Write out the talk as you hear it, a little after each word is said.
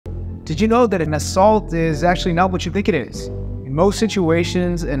Did you know that an assault is actually not what you think it is? In most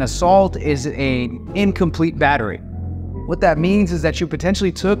situations, an assault is an incomplete battery. What that means is that you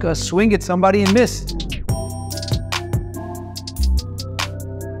potentially took a swing at somebody and missed.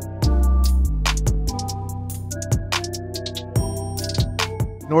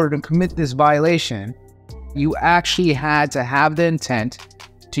 In order to commit this violation, you actually had to have the intent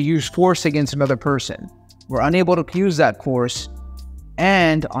to use force against another person. We're unable to use that force,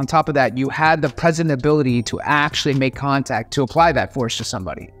 and on top of that, you had the present ability to actually make contact to apply that force to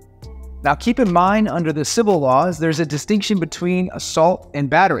somebody. Now keep in mind, under the civil laws, there's a distinction between assault and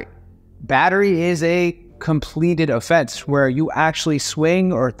battery. Battery is a completed offense where you actually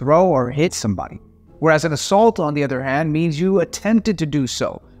swing or throw or hit somebody. Whereas an assault, on the other hand, means you attempted to do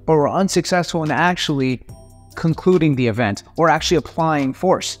so, but were unsuccessful in actually concluding the event or actually applying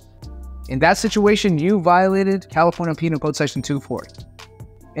force. In that situation, you violated California Penal Code Section 240.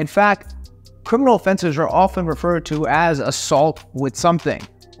 In fact, criminal offenses are often referred to as assault with something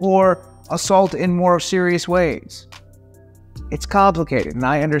or assault in more serious ways. It's complicated, and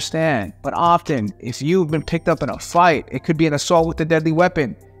I understand, but often, if you've been picked up in a fight, it could be an assault with a deadly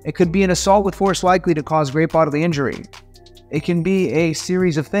weapon. It could be an assault with force likely to cause great bodily injury. It can be a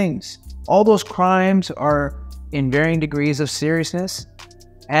series of things. All those crimes are in varying degrees of seriousness,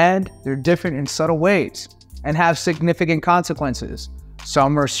 and they're different in subtle ways and have significant consequences.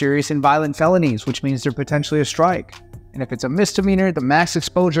 Some are serious and violent felonies, which means they're potentially a strike. And if it's a misdemeanor, the max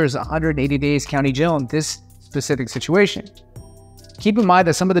exposure is 180 days county jail in this specific situation. Keep in mind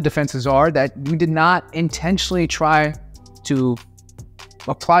that some of the defenses are that you did not intentionally try to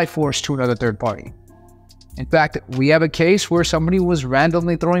apply force to another third party. In fact, we have a case where somebody was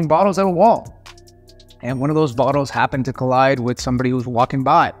randomly throwing bottles at a wall, and one of those bottles happened to collide with somebody who was walking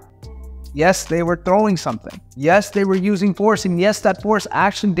by. Yes, they were throwing something. Yes, they were using force, and yes, that force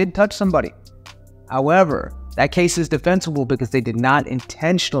actually did touch somebody. However, that case is defensible because they did not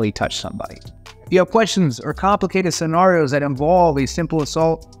intentionally touch somebody. If you have questions or complicated scenarios that involve a simple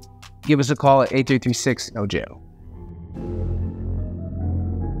assault, give us a call at 8336-NO-JAIL.